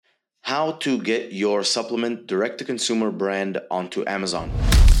how to get your supplement direct-to-consumer brand onto Amazon.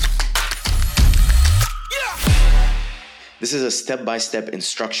 This is a step-by-step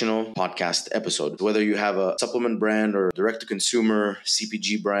instructional podcast episode. Whether you have a supplement brand or direct-to-consumer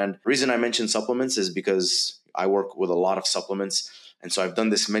CPG brand. The reason I mention supplements is because I work with a lot of supplements. And so I've done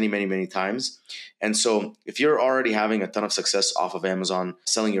this many times. And so if you're already having a ton of success off of Amazon,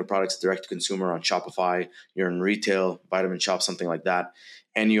 selling your products direct to consumer on Shopify, you're in retail, Vitamin Shop, something like that,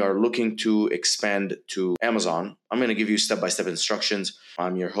 and you are looking to expand to Amazon, I'm going to give you step-by-step instructions.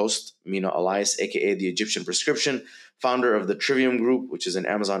 I'm your host, Mina Elias, aka The Egyptian Prescription, founder of the Trivium Group, which is an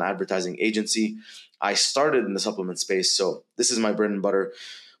Amazon advertising agency. I started in the supplement space, so this is my bread and butter.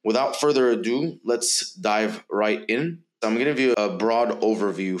 Without further ado, let's dive right in. I'm going to give you a broad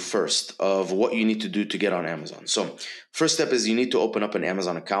overview first of what you need to do to get on Amazon. So first step is you need to open up an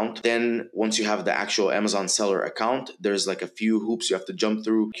Amazon account. Then once you have the actual Amazon seller account, there's like a few hoops you have to jump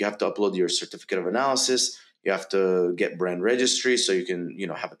through. You have to upload your certificate of analysis. You have to get brand registry so you can,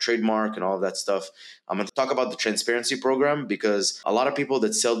 have a trademark and all of that stuff. I'm going to talk about the transparency program because a lot of people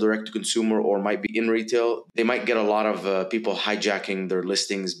that sell direct to consumer or might be in retail, they might get a lot of people hijacking their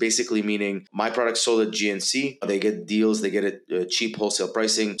listings, basically meaning my product sold at GNC, they get deals, they get it cheap wholesale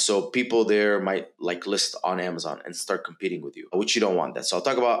pricing. So people there might list on Amazon and start competing with you, which you don't want that. So I'll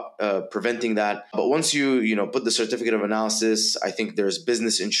talk about preventing that. But once you, put the certificate of analysis, I think there's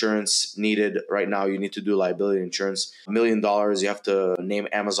business insurance needed right now. You need to do liability insurance, $1 million. You have to name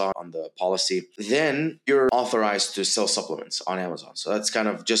Amazon on the policy. Then you're authorized to sell supplements on Amazon. So that's kind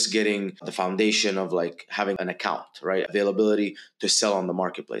of just getting the foundation of having an account, right? Availability to sell on the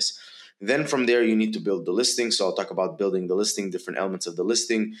marketplace. Then from there, you need to build the listing. So I'll talk about building the listing, different elements of the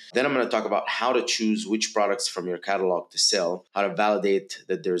listing. Then I'm going to talk about how to choose which products from your catalog to sell, how to validate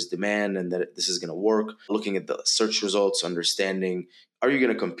that there's demand and that this is going to work, looking at the search results, understanding, are you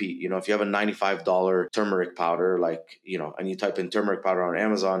going to compete? If you have a $95 turmeric powder, and you type in turmeric powder on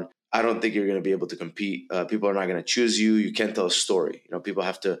Amazon, I don't think you're going to be able to compete. People are not going to choose you. You can't tell a story. People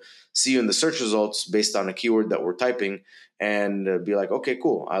have to see you in the search results based on a keyword that we're typing and be like, okay,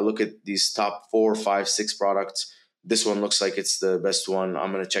 cool. I look at these top 4, 5, 6 products. This one looks like it's the best one.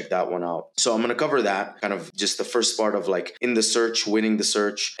 I'm going to check that one out. So I'm going to cover that, kind of just the first part of in the search, winning the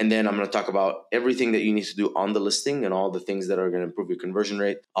search. And then I'm going to talk about everything that you need to do on the listing and all the things that are going to improve your conversion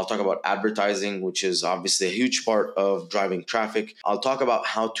rate. I'll talk about advertising, which is obviously a huge part of driving traffic. I'll talk about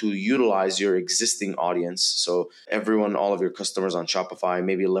how to utilize your existing audience. So everyone, all of your customers on Shopify,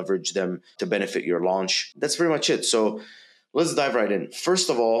 maybe leverage them to benefit your launch. That's pretty much it. So let's dive right in. First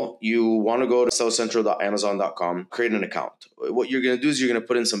of all, you want to go to sellcentral.amazon.com, create an account. What you're going to do is you're going to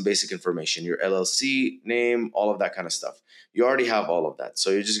put in some basic information, your LLC name, all of that kind of stuff. You already have all of that. So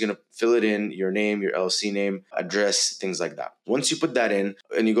you're just going to fill it in, your name, your LLC name, address, things like that. Once you put that in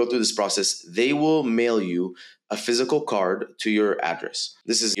and you go through this process, they will mail you a physical card to your address.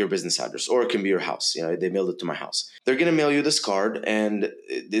 This is your business address, or it can be your house. They mailed it to my house. They're going to mail you this card, and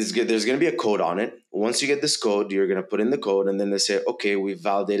there's going to be a code on it. Once you get this code, you're going to put in the code, and then they say, okay, we've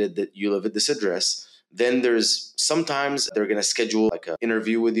validated that you live at this address. Then sometimes they're going to schedule an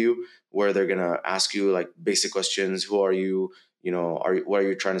interview with you where they're going to ask you basic questions. Who are you? What are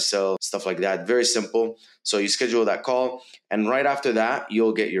you trying to sell? Stuff like that. Very simple. So you schedule that call, and right after that,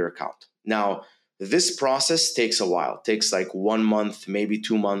 you'll get your account. Now, this process takes a while. It takes 1 month, maybe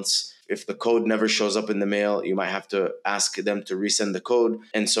 2 months. If the code never shows up in the mail, you might have to ask them to resend the code.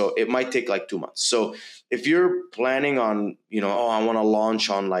 And so it might take 2 months. So if you're planning on, I want to launch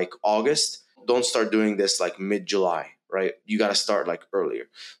on August, don't start doing this mid-July, right? You got to start earlier.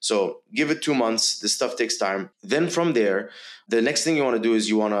 So give it 2 months. This stuff takes time. Then from there, the next thing you want to do is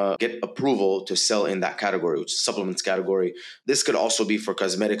you want to get approval to sell in that category, which is supplements category. This could also be for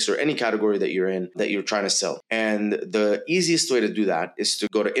cosmetics or any category that you're in that you're trying to sell. And the easiest way to do that is to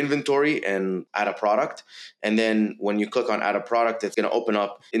go to inventory and add a product. And then when you click on add a product, it's going to open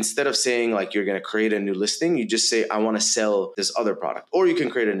up. Instead of saying you're going to create a new listing, you just say, I want to sell this other product. Or you can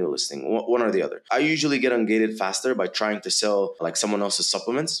create a new listing, one or the other. I usually get ungated faster by trying to sell someone else's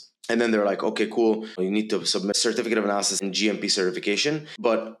supplements. And then they're like, okay, cool. You need to submit certificate of analysis and GMP certification,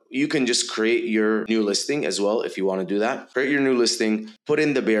 but you can just create your new listing as well if you want to do that. Create your new listing, put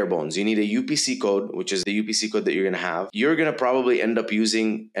in the bare bones. You need a UPC code, which is the UPC code that you're going to have. You're going to probably end up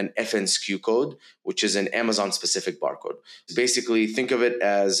using an FNSKU code, which is an Amazon specific barcode. Basically, think of it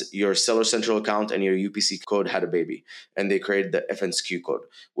as your Seller Central account and your UPC code had a baby, and they created the FNSKU code,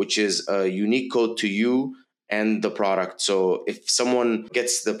 which is a unique code to you and the product. So if someone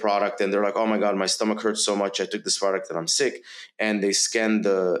gets the product and they're like, oh my God, my stomach hurts so much, I took this product and I'm sick, and they scan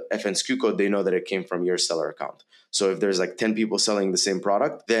the FNSKU code, they know that it came from your seller account. So if there's like 10 people selling the same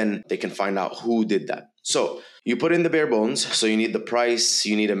product, then they can find out who did that. So you put in the bare bones. So you need the price,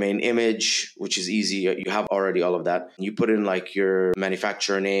 you need a main image, which is easy. You have already all of that. You put in like your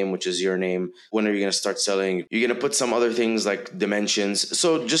manufacturer name, which is your name. When are you going to start selling? You're going to put some other things like dimensions.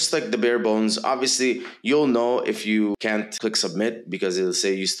 So just like the bare bones, obviously you'll know if you can't click submit because it'll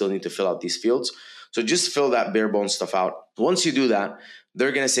say you still need to fill out these fields. So just fill that bare bones stuff out. Once you do that,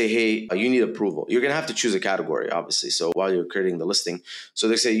 they're going to say, hey, you need approval. You're going to have to choose a category, obviously. So while you're creating the listing, so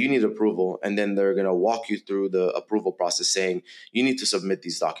they say you need approval, and then they're going to walk you through the approval process saying you need to submit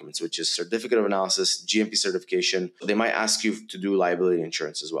these documents, which is certificate of analysis, GMP certification. They might ask you to do liability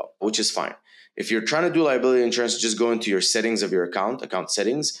insurance as well, which is fine. If you're trying to do liability insurance, just go into your settings of your account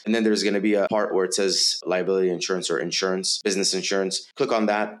settings, and then there's going to be a part where it says liability insurance or insurance, business insurance. Click on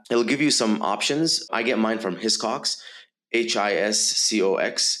that. It'll give you some options. I get mine from Hiscox.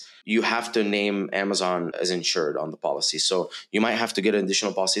 HISCOX. You have to name Amazon as insured on the policy. So you might have to get an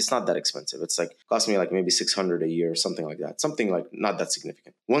additional policy. It's not that expensive. It's like cost me like maybe $600 a year, something like that. Something like not that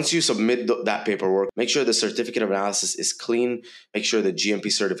significant. Once you submit that paperwork, make sure the certificate of analysis is clean. Make sure the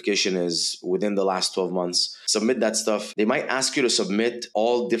GMP certification is within the last 12 months. Submit that stuff. They might ask you to submit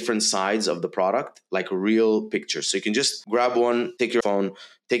all different sides of the product, like real pictures. So you can just grab one, take your phone,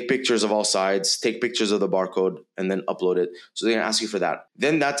 take pictures of all sides, take pictures of the barcode, and then upload it. So they're going to ask you for that.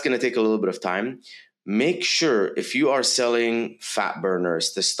 Then that's going to take a little bit of time. Make sure if you are selling fat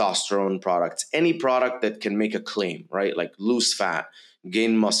burners, testosterone products, any product that can make a claim, right? Like lose fat,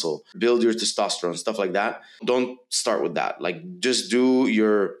 gain muscle, build your testosterone, stuff like that. Don't start with that. Like just do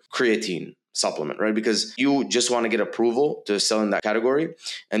your creatine supplement, right? Because you just want to get approval to sell in that category,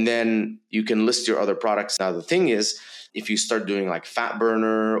 and then you can list your other products. Now, the thing is, if you start doing like fat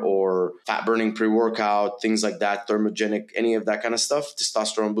burner or fat burning pre-workout, things like that, thermogenic, any of that kind of stuff,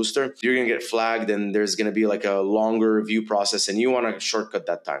 testosterone booster, you're going to get flagged, and there's going to be like a longer review process, and you want to shortcut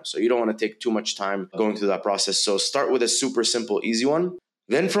that time. So you don't want to take too much time going through that process. So start with a super simple, easy one.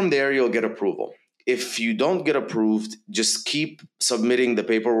 Then from there, you'll get approval. If you don't get approved, just keep submitting the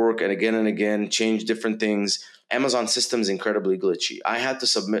paperwork and again, change different things. Amazon system is incredibly glitchy. I had to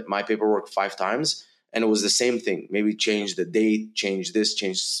submit my paperwork 5 times, and it was the same thing. Maybe change the date, change this,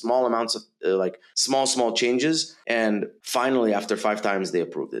 change small amounts of like small changes. And finally, after 5 times, they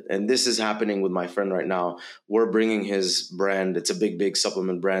approved it. And this is happening with my friend right now. We're bringing his brand. It's a big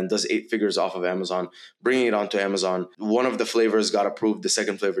supplement brand, does 8 figures off of Amazon, bringing it onto Amazon. One of the flavors got approved. The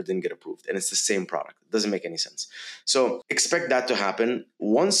second flavor didn't get approved. And it's the same product. It doesn't make any sense. So expect that to happen.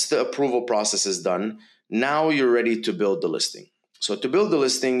 Once the approval process is done, now you're ready to build the listing. So to build the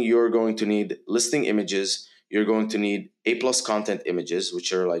listing, you're going to need listing images. You're going to need A+ content images,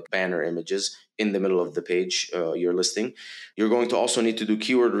 which are like banner images in the middle of the page, your listing. You're going to also need to do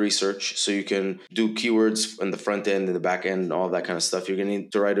keyword research, so you can do keywords in the front end and the back end and all that kind of stuff. You're going to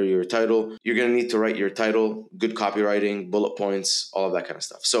need to write your title. You're going to need to write your title, good copywriting, bullet points, all of that kind of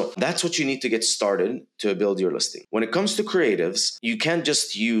stuff. So that's what you need to get started to build your listing. When it comes to creatives, you can't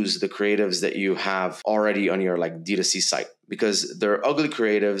just use the creatives that you have already on your like D2C site, because they're ugly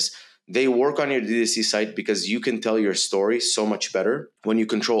creatives. They work on your D2C site because you can tell your story so much better when you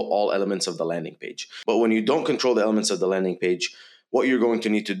control all elements of the landing page. But when you don't control the elements of the landing page, what you're going to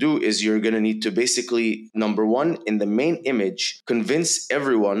need to do is you're going to need to basically, number one, in the main image, convince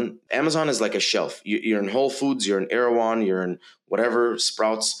everyone. Amazon is like a shelf. You're in Whole Foods, you're in Erewhon, you're in whatever,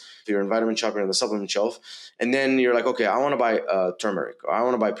 Sprouts. If you're in Vitamin Shop, you're on the supplement shelf. And then you're like, okay, I want to buy turmeric, or I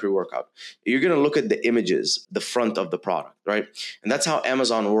want to buy pre-workout. You're going to look at the images, the front of the product, right? And that's how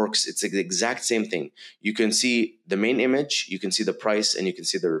Amazon works. It's the exact same thing. You can see the main image, you can see the price, and you can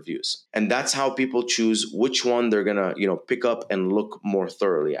see the reviews. And that's how people choose which one they're going to, pick up and look more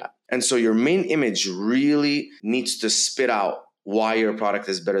thoroughly at. And so your main image really needs to spit out why your product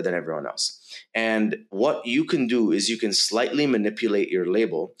is better than everyone else. And what you can do is you can slightly manipulate your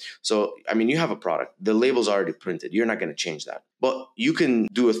label. So, you have a product, the label's already printed. You're not going to change that. But you can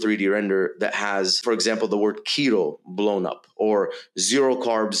do a 3D render that has, for example, the word keto blown up, or 0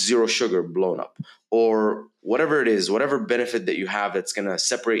 carbs, 0 sugar blown up, or whatever it is, whatever benefit that you have that's going to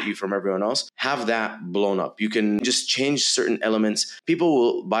separate you from everyone else, have that blown up. You can just change certain elements. People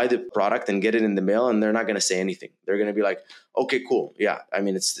will buy the product and get it in the mail, and they're not going to say anything. They're going to be like, okay, cool. Yeah.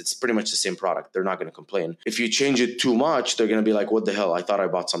 It's pretty much the same product. They're not going to complain. If you change it too much, they're going to be like, what the hell? I thought I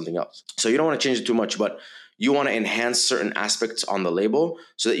bought something else. So you don't want to change it too much, but you want to enhance certain aspects on the label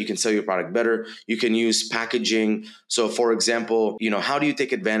so that you can sell your product better. You can use packaging. So for example, how do you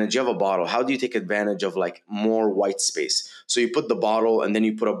take advantage? You have a bottle. How do you take advantage of like more white space? So you put the bottle and then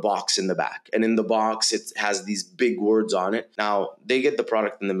you put a box in the back. And in the box, it has these big words on it. Now, they get the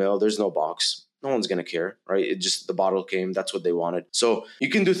product in the mail. There's no box. No one's going to care, right? It just, the bottle came, that's what they wanted. So you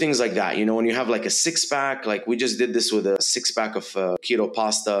can do things like that. When you have like a 6-pack, like we just did this with a 6-pack of keto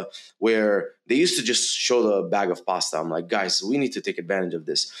pasta, where they used to just show the bag of pasta. I'm like, guys, we need to take advantage of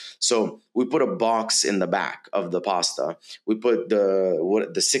this. So we put a box in the back of the pasta. We put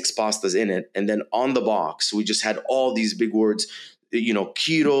the 6 pastas in it. And then on the box, we just had all these big words,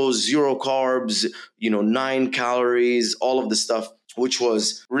 keto, 0 carbs, 9 calories, all of the stuff, which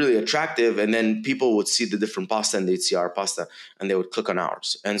was really attractive. And then people would see the different pasta and they'd see our pasta and they would click on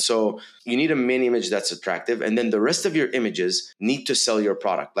ours. And so you need a main image that's attractive. And then the rest of your images need to sell your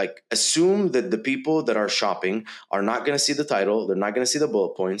product. Like, assume that the people that are shopping are not going to see the title. They're not going to see the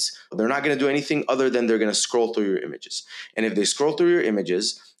bullet points. They're not going to do anything other than they're going to scroll through your images. And if they scroll through your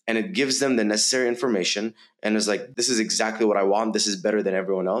images, and it gives them the necessary information and is like, this is exactly what I want, this is better than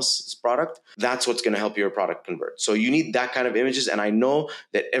everyone else's product, that's what's going to help your product convert. So you need that kind of images. And I know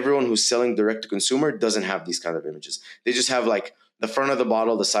that everyone who's selling direct to consumer doesn't have these kind of images. They just have like the front of the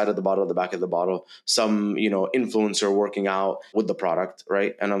bottle, the side of the bottle, the back of the bottle, some, influencer working out with the product,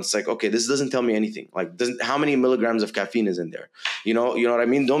 right? And I'm just like, okay, this doesn't tell me anything. Like, how many milligrams of caffeine is in there? You know what I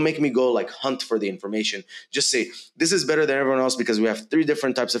mean? Don't make me go like hunt for the information. Just say, this is better than everyone else because we have 3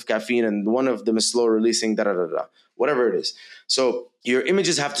 different types of caffeine and one of them is slow releasing, whatever it is. So your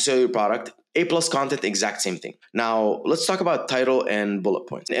images have to sell your product. A+ content, exact same thing. Now, let's talk about title and bullet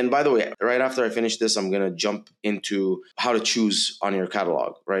points. And by the way, right after I finish this, I'm going to jump into how to choose on your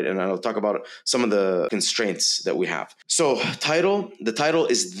catalog, right? And I'll talk about some of the constraints that we have. So the title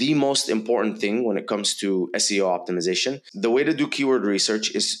is the most important thing when it comes to SEO optimization. The way to do keyword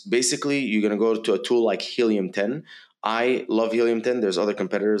research is basically you're going to go to a tool like Helium 10. I love Helium 10. There's other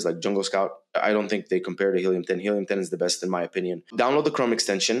competitors like Jungle Scout. I don't think they compare to Helium 10. Helium 10 is the best in my opinion. Download the Chrome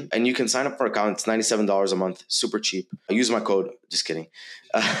extension and you can sign up for an account. It's $97 a month, super cheap. I use my code, just kidding.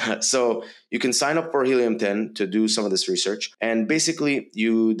 So you can sign up for Helium 10 to do some of this research. And basically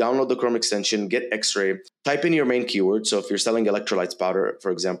you download the Chrome extension, get X-ray, type in your main keyword. So if you're selling electrolytes powder,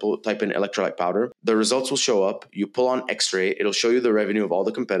 for example, type in electrolyte powder. The results will show up. You pull on X-ray. It'll show you the revenue of all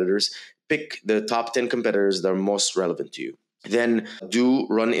the competitors. Pick the top 10 competitors that are most relevant to you. Then do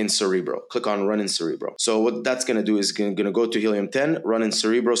run in Cerebro. Click on run in Cerebro. So what that's going to do is going to go to Helium 10, run in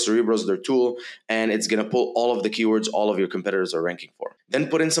Cerebro. Cerebro is their tool, and it's going to pull all of the keywords all of your competitors are ranking for. Then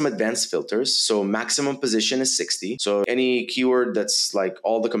put in some advanced filters. So maximum position is 60. So any keyword that's like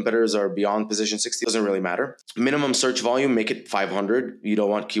all the competitors are beyond position 60 doesn't really matter. Minimum search volume, make it 500. You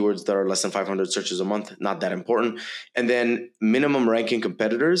don't want keywords that are less than 500 searches a month. Not that important. And then minimum ranking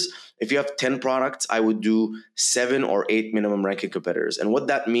competitors. If you have 10 products, I would do 7 or 8 minimum ranking competitors. And what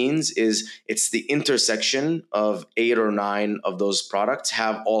that means is it's the intersection of 8 or 9 of those products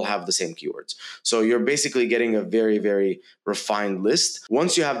all have the same keywords. So you're basically getting a very, very refined list.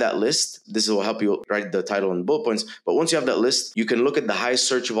 Once you have that list, this will help you write the title and bullet points. But once you have that list, you can look at the highest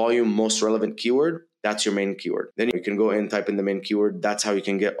search volume, most relevant keyword. That's your main keyword. Then you can go in, type in the main keyword. That's how you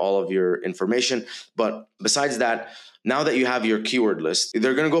can get all of your information. But besides that, now that you have your keyword list,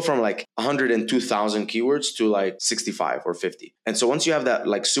 they're going to go from like 102,000 keywords to like 65 or 50. And so once you have that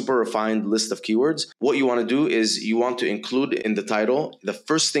like super refined list of keywords, what you want to do is you want to include in the title, the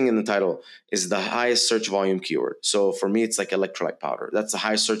first thing in the title is the highest search volume keyword. So for me, it's like electrolyte powder. That's the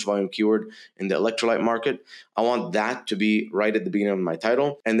highest search volume keyword in the electrolyte market. I want that to be right at the beginning of my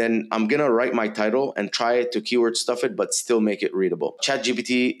title. And then I'm going to write my title and try to keyword stuff it, but still make it readable.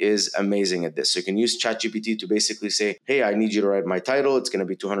 ChatGPT is amazing at this. So you can use ChatGPT to basically say, hey, I need you to write my title. It's going to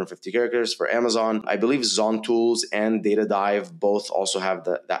be 250 characters for Amazon. I believe ZonTools and DataDive both also have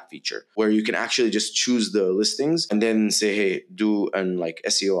that feature where you can actually just choose the listings and then say, hey, do an like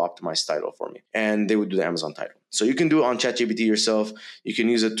SEO optimized title for me. And they would do the Amazon title. So you can do it on ChatGPT yourself. You can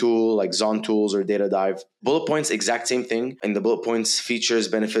use a tool like ZonTools or DataDive. Bullet points, exact same thing. And the bullet points, features,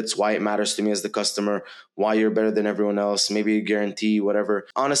 benefits, why it matters to me as the customer, why you're better than everyone else, maybe a guarantee, whatever.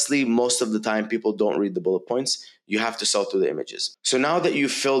 Honestly, most of the time, people don't read the bullet points. You have to sell through the images. So now that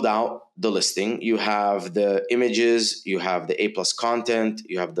you've filled out the listing, you have the images, you have the A+ content,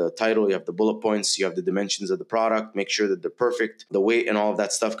 you have the title, you have the bullet points, you have the dimensions of the product, make sure that they're perfect, the weight and all of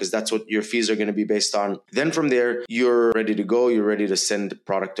that stuff, because that's what your fees are going to be based on. Then from there, you're ready to go. You're ready to send the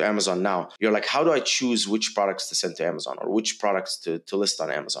product to Amazon. Now, you're like, how do I choose which products to send to Amazon or which products to list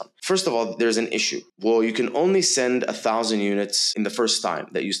on Amazon? First of all, there's an issue. Well, you can only send 1,000 units in the first time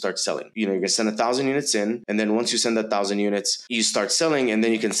that you start selling. You're going to send 1,000 units in, and then once you send 1,000 units, you start selling, and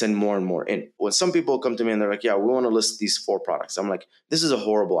then you can send more and more in. When some people come to me and they're like, yeah, we want to list these 4 products, I'm like, this is a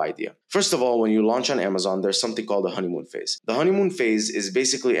horrible idea. First of all, when you launch on Amazon, there's something called the honeymoon phase. The honeymoon phase is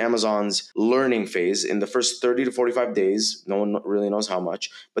basically Amazon's learning phase. In the first 30 to 45 days, no one really knows how much,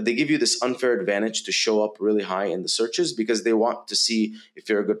 but they give you this unfair advantage to show up really high in the searches because they want to see if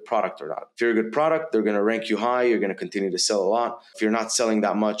you're a good product or not. If you're a good product, they're going to rank you high. You're going to continue to sell a lot. If you're not selling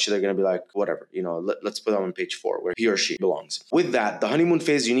that much, they're going to be like, whatever, let's put them on page 4 where he or she belongs. With that, the honeymoon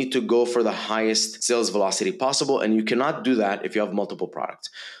phase, you need to go for the highest sales velocity possible, and you cannot do that if you have multiple products.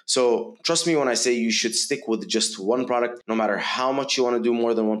 So trust me when I say you should stick with just one product. No matter how much you want to do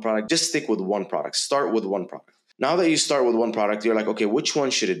more than one product, just stick with one product. Start with one product. Now that you start with one product, you're like, okay, which one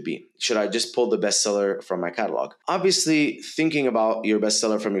should it be? Should I just pull the bestseller from my catalog? Obviously, thinking about your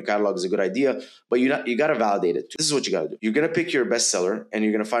bestseller from your catalog is a good idea, but you got to validate it. This is what you got to do. You're going to pick your bestseller and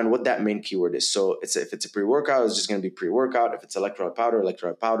you're going to find what that main keyword is. So if it's a pre-workout, it's just going to be pre-workout. If it's electrolyte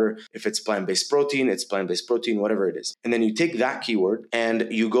powder. If it's plant-based protein, it's plant-based protein, whatever it is. And then you take that keyword and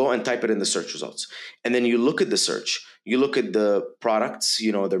you go and type it in the search results. And then you look at the search. You look at the products,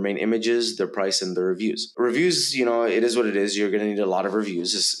 their main images, their price, and the reviews. Reviews, it is what it is. You're going to need a lot of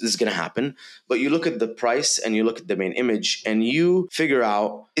reviews. This is going to happen. But you look at the price and you look at the main image and you figure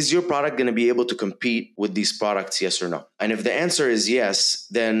out, is your product going to be able to compete with these products, yes or no? And if the answer is yes,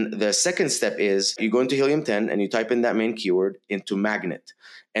 then the second step is you go into Helium 10 and you type in that main keyword into magnet.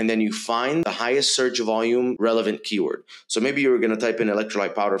 And then you find the highest search volume relevant keyword. So maybe you were going to type in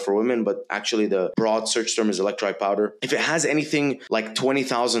electrolyte powder for women, but actually the broad search term is electrolyte powder. If it has anything like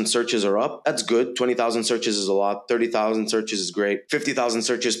 20,000 searches or up, that's good. 20,000 searches is a lot. 30,000 searches is great. 50,000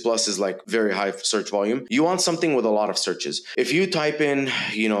 searches plus is like very high search volume. You want something with a lot of searches. If you type in,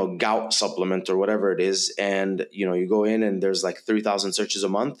 gout supplement or whatever it is, and, you go in and there's like 3,000 searches a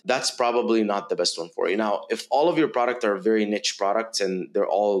month, that's probably not the best one for you. Now, if all of your products are very niche products and they're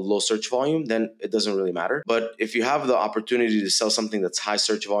all low search volume, then it doesn't really matter. But if you have the opportunity to sell something that's high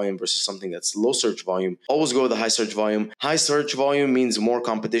search volume versus something that's low search volume, always go with the high search volume. High search volume means more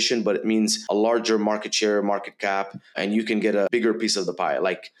competition, but it means a larger market share, market cap, and you can get a bigger piece of the pie.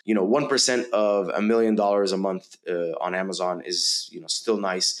 Like, 1% of $1 million a month on Amazon is, still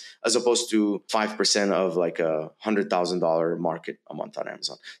nice, as opposed to 5% of like $100,000 market a month on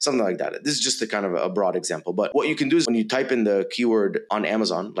Amazon, something like that. This is just a kind of a broad example. But what you can do is when you type in the keyword on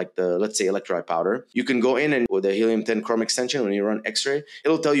Amazon, like let's say electrolyte powder, you can go in and with the Helium 10 Chrome extension, when you run X-ray,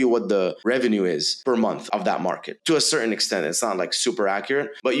 it'll tell you what the revenue is per month of that market. To a certain extent, it's not like super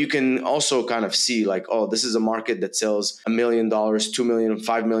accurate, but you can also kind of see like, oh, this is a market that sells $1 million, $2 million,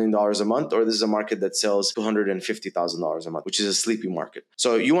 $5 million a month, or this is a market that sells $250,000 a month, which is a sleepy market.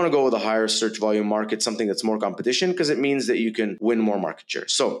 So you want to go with a higher search volume market, something that's more competition, because it means that you can win more market share.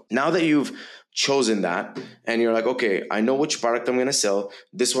 So now that you've chosen that and you're like, okay, I know which product I'm going to sell.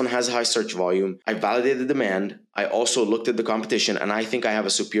 This one has high search volume. I validated demand. I also looked at the competition and I think I have a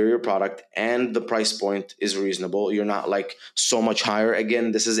superior product and the price point is reasonable. You're not like so much higher.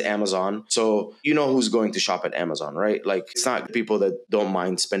 Again, this is Amazon. So you know who's going to shop at Amazon, right? Like it's not people that don't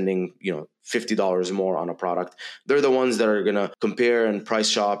mind spending, $50 more on a product. They're the ones that are going to compare and price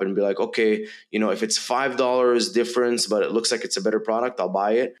shop and be like, okay, if it's $5 difference, but it looks like it's a better product, I'll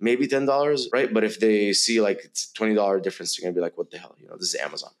buy it. Maybe $10, right? But if they see like it's $20 difference, they're going to be like, what the hell? This is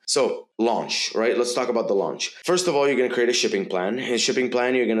Amazon. So launch, right? Let's talk about the launch. First of all, you're going to create a shipping plan. In shipping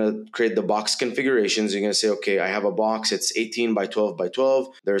plan, you're going to create the box configurations. You're going to say, okay, I have a box. It's 18 by 12 by 12.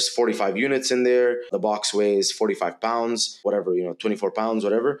 There's 45 units in there. The box weighs 45 pounds, whatever, 24 pounds,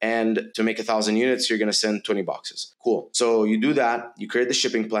 whatever. And to make 1,000 units, you're going to send 20 boxes. Cool. So you do that. You create the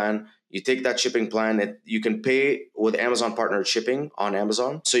shipping plan. You take that shipping plan. You can pay with Amazon partnered shipping on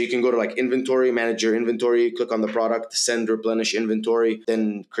Amazon. So you can go to like inventory, manage your inventory, click on the product, send, replenish inventory,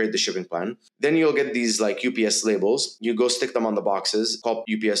 then create the shipping plan. Then you'll get these like UPS labels. You go stick them on the boxes, call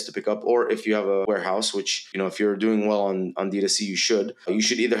UPS to pick up. Or if you have a warehouse, which, if you're doing well on D2C, you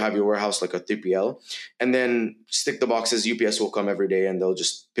should either have your warehouse like a 3PL and then stick the boxes. UPS will come every day and they'll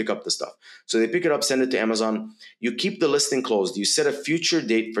just pick up the stuff. So they pick it up, send it to Amazon. You keep the listing closed. You set a future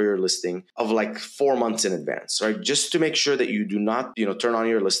date for your listing of like 4 months in advance, right? Just to make sure that you do not, turn on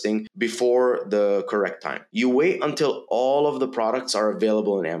your listing before the correct time. You wait until all of the products are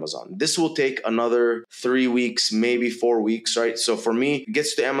available in Amazon. This will take another 3 weeks, maybe 4 weeks, right? So for me, it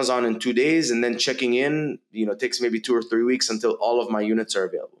gets to Amazon in 2 days and then checking in, takes maybe 2 or 3 weeks until all of my units are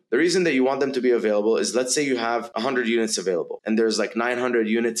available. The reason that you want them to be available is, let's say you have 100 units available and there's like 900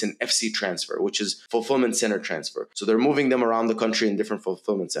 units in FC transfer, which is fulfillment center transfer. So they're moving them around the country in different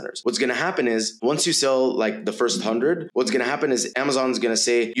fulfillment centers. What's going to happen is, once you sell like the first 100, what's going to happen is Amazon's going to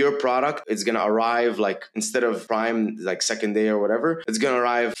say your product is going to arrive, like instead of Prime, like second day or whatever, it's going to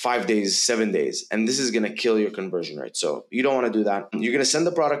arrive 5 days, 7 days. And this is going to kill your conversion rate. So you don't want to do that. You're going to send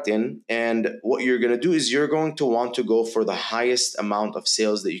the product in, and what you're going to do is you're going to want to go for the highest amount of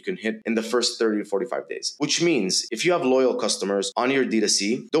sales that you can hit in the first 30 to 45 days, which means if you have loyal customers on your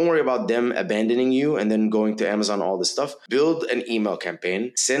D2C, don't worry about them abandoning you and then going to Amazon, all this stuff. Build an email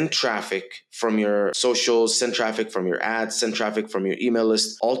campaign, send traffic from your socials, send traffic from your ads, send traffic from your email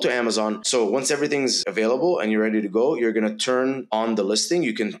list, all to Amazon. So once everything's available and you're ready to go, you're going to turn on the listing.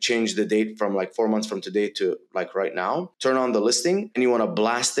 You can change the date from like 4 months from today to like right now. Turn on the listing and you want to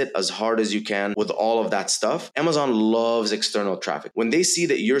blast it as hard as you can with all of that stuff. Amazon loves external traffic. When they see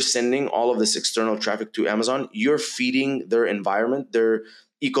that you're sending all of this external traffic to Amazon, you're feeding their environment, their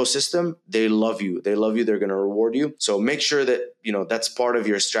ecosystem. They love you. They love you. They're going to reward you. So make sure that, that's part of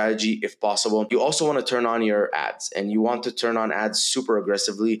your strategy if possible. You also want to turn on your ads, and you want to turn on ads super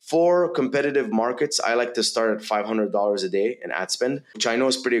aggressively. For competitive markets, I like to start at $500 a day in ad spend, which I know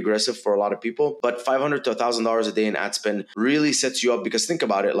is pretty aggressive for a lot of people, but $500 to $1,000 a day in ad spend really sets you up, because think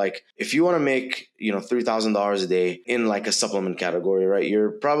about it. Like if you want to make, $3,000 a day in like a supplement category, right? You're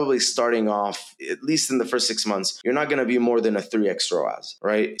probably starting off, at least in the first 6 months, you're not going to be more than a 3x ROAS,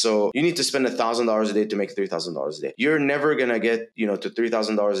 right? So you need to spend $1,000 a day to make $3,000 a day. You're never going to get, to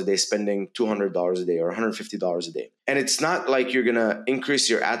 $3,000 a day spending $200 a day or $150 a day. And it's not like you're going to increase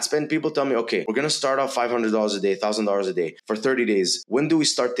your ad spend. People tell me, okay, we're going to start off $500 a day, $1,000 a day for 30 days. When do we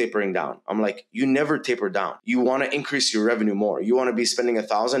start tapering down? I'm like, you never taper down. You want to increase your revenue more. You want to be spending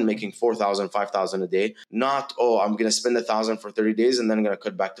 $1,000, making $4,000, $5,000 a day. Not, I'm going to spend $1,000 for 30 days and then I'm going to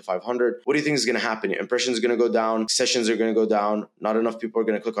cut back to 500. What do you think is going to happen? Your impressions are going to go down. Sessions are going to go down. Not enough people are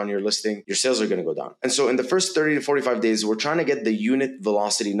going to click on your listing. Your sales are going to go down. And so in the first 30 to 45 days, we're trying to get the unit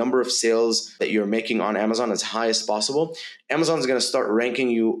velocity, number of sales that you're making on Amazon as high as possible. Amazon's going to start ranking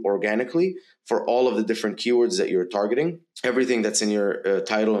you organically for all of the different keywords that you're targeting. Everything that's in your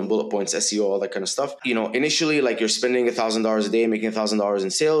title and bullet points, SEO, all that kind of stuff. Initially, like you're spending $1,000 a day, making $1,000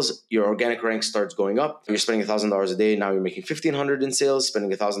 in sales, your organic rank starts going up. You're spending $1,000 a day. Now you're making $1,500 in sales,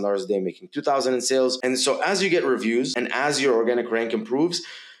 spending $1,000 a day, making $2,000 in sales. And so as you get reviews and as your organic rank improves,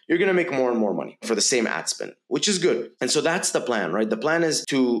 you're going to make more and more money for the same ad spend, which is good. And so that's the plan, right? The plan is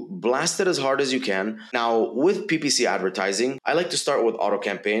to blast it as hard as you can. Now, with PPC advertising, I like to start with auto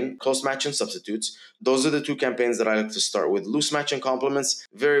campaign, close match and substitutes. Those are the two campaigns that I like to start with. Loose match and compliments,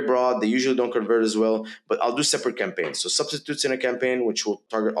 very broad. They usually don't convert as well, but I'll do separate campaigns. So substitutes in a campaign, which will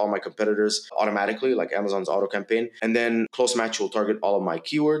target all my competitors automatically, like Amazon's auto campaign. And then close match will target all of my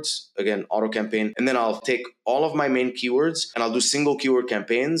keywords, again, auto campaign. And then I'll take all of my main keywords and I'll do single keyword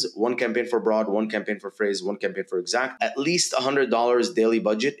campaigns, one campaign for broad, one campaign for phrase, one campaign for exact, at least $100 daily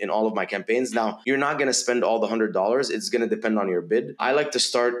budget in all of my campaigns. Now, you're not going to spend all the $100. It's going to depend on your bid. I like to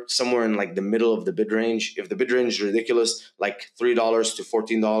start somewhere in like the middle of the bid range. If the bid range is ridiculous, like $3 to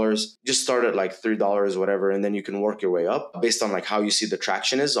 $14, just start at like $3, whatever, and then you can work your way up based on like how you see the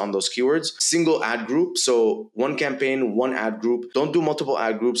traction is on those keywords. Single ad group. So one campaign, one ad group. Don't do multiple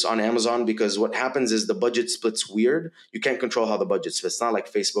ad groups on Amazon, because what happens is the budget splits weird. You can't control how the budget splits. It's not like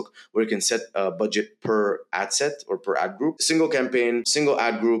Facebook where you can set a budget per ad set or per ad group. Single campaign, single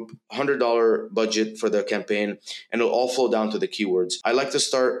ad group, $100 budget for the campaign, and it'll all flow down to the keywords. I like to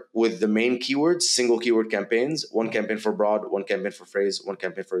start with the main keywords, single keyword campaigns, one campaign for broad, one campaign for phrase, one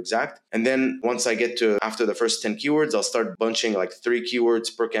campaign for exact. And then once I get to after the first 10 keywords, I'll start bunching like 3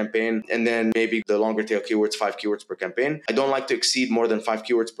 keywords per campaign, and then maybe the longer tail keywords, 5 keywords per campaign. I don't like to exceed more than 5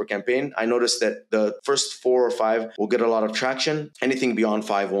 keywords per campaign. I noticed that the first 4 or 5 will get a lot of traction. Anything beyond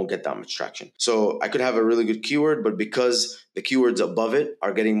 5 won't get that much traction. So I could have a really good keyword, but because the keywords above it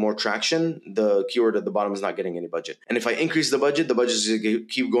are getting more traction, the keyword at the bottom is not getting any budget. And if I increase the budget is going to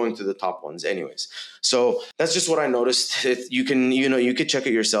keep going to the top ones anyways. So that's just what I noticed. You could check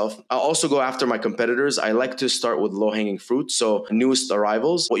it yourself. I'll also go after my competitors. I like to start with low-hanging fruit. So newest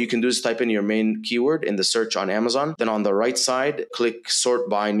arrivals. What you can do is type in your main keyword in the search on Amazon. Then on the right side, click sort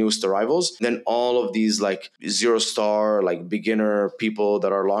by newest arrivals. Then all of these like 0-star, like beginner people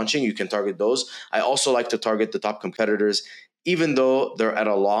that are launching, you can target those. I also like to target the top competitors even though they're at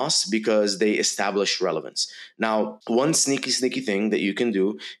a loss because they establish relevance. Now, one sneaky thing that you can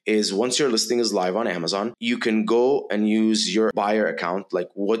do is once your listing is live on Amazon, you can go and use your buyer account, like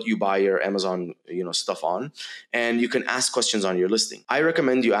what you buy your Amazon, stuff on, and you can ask questions on your listing. I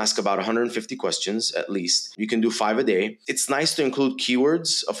recommend you ask about 150 questions at least. You can do 5 a day. It's nice to include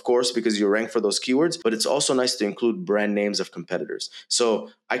keywords, of course, because you rank for those keywords, but it's also nice to include brand names of competitors. So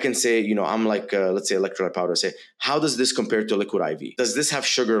I can say, I'm like, let's say electrolyte powder. Say, how does this compare to Liquid IV? Does this have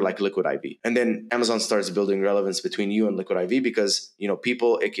sugar like Liquid IV? And then Amazon starts building relevance between you and Liquid IV because,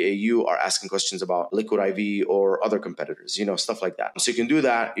 people, aka you, are asking questions about Liquid IV or other competitors, stuff like that. So you can do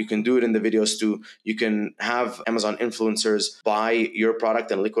that. You can do it in the videos too. You can have Amazon influencers buy your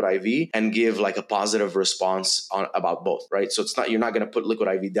product and Liquid IV and give like a positive response about both, right? So you're not going to put Liquid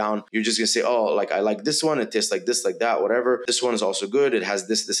IV down. You're just going to say, oh, like I like this one. It tastes like this, like that, whatever. This one is also good. It has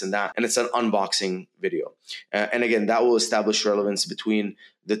this, and that. And it's an unboxing video. And again, that will establish relevance between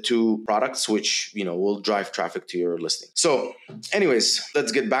the two products, which, will drive traffic to your listing. So anyways,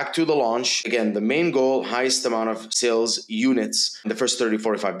 let's get back to the launch. Again, the main goal, highest amount of sales units in the first 30,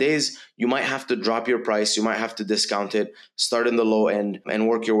 45 days. You might have to drop your price. You might have to discount it, start in the low end and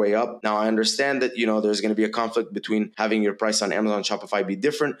work your way up. Now, I understand that, there's going to be a conflict between having your price on Amazon, Shopify be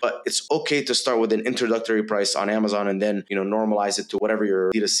different, but it's okay to start with an introductory price on Amazon and then, normalize it to whatever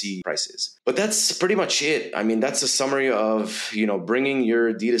your D2C price is. But that's pretty much it. I mean, that's a summary of, bringing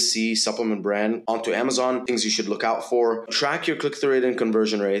your D2C supplement brand onto Amazon, things you should look out for. Track your click-through rate and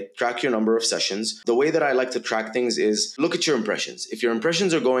conversion rate, track your number of sessions. The way that I like to track things is look at your impressions. If your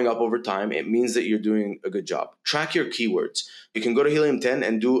impressions are going up over time, it means that you're doing a good job. Track your keywords. You can go to Helium 10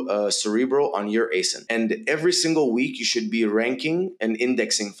 and do a Cerebro on your ASIN. And every single week, you should be ranking and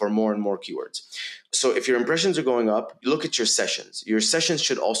indexing for more and more keywords. So if your impressions are going up, look at your sessions. Your sessions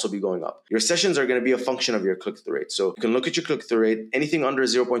should also be going up. Your sessions are going to be a function of your click-through rate. So you can look at your click-through rate. Anything under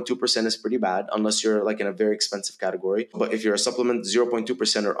 0.2% is pretty bad, unless you're like in a very expensive category. But if you're a supplement,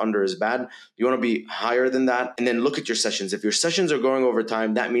 0.2% or under is bad. You want to be higher than that. And then look at your sessions. If your sessions are growing over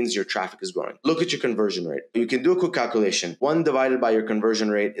time, that means your traffic is growing. Look at your conversion rate. You can do a quick calculation. 1 divided by your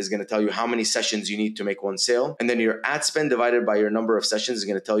conversion rate is going to tell you how many sessions you need to make one sale. And then your ad spend divided by your number of sessions is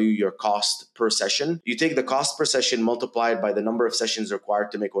going to tell you your cost per session. You take the cost per session multiplied by the number of sessions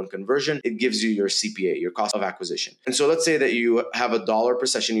required to make one conversion. It gives you your CPA, your cost of acquisition. And so let's say that you have $1 per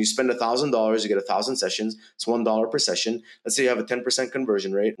session. You spend $1,000, you get 1,000 sessions. It's $1 per session. Let's say you have a 10%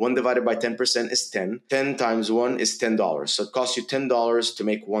 conversion rate. 1 divided by 10% is 10. 10 times 1 is $10. So it costs you $10 to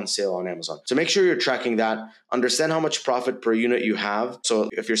make one sale on Amazon. So make sure you're tracking that. Understand how much profit per unit you have. So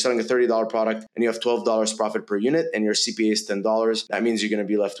if you're selling a $30 product and you have $12 profit per unit and your CPA is $10, that means you're going to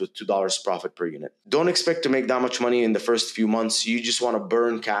be left with $2 profit per unit. Don't expect to make that much money in the first few months. You just want to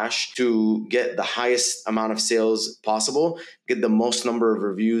burn cash to get the highest amount of sales possible, get the most number of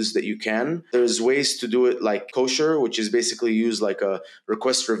reviews that you can. There's ways to do it like Kosher, which is basically use like a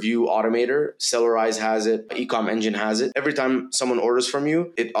request review automator. Sellerize has it, Ecom Engine has it. Every time someone orders from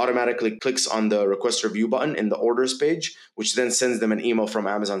you, it automatically clicks on the request review button in the orders page, which then sends them an email from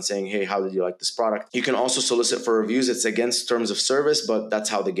Amazon saying, hey, how did you like this product? You can also solicit for reviews. It's against terms of service, but that's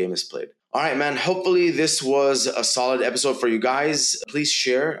how the game is played. All right, man. Hopefully this was a solid episode for you guys. Please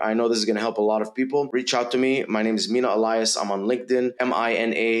share. I know this is going to help a lot of people. Reach out to me. My name is Mina Elias. I'm on LinkedIn,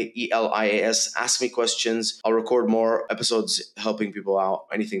 MINAELIAS. Ask me questions. I'll record more episodes helping people out,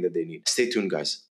 anything that they need. Stay tuned, guys.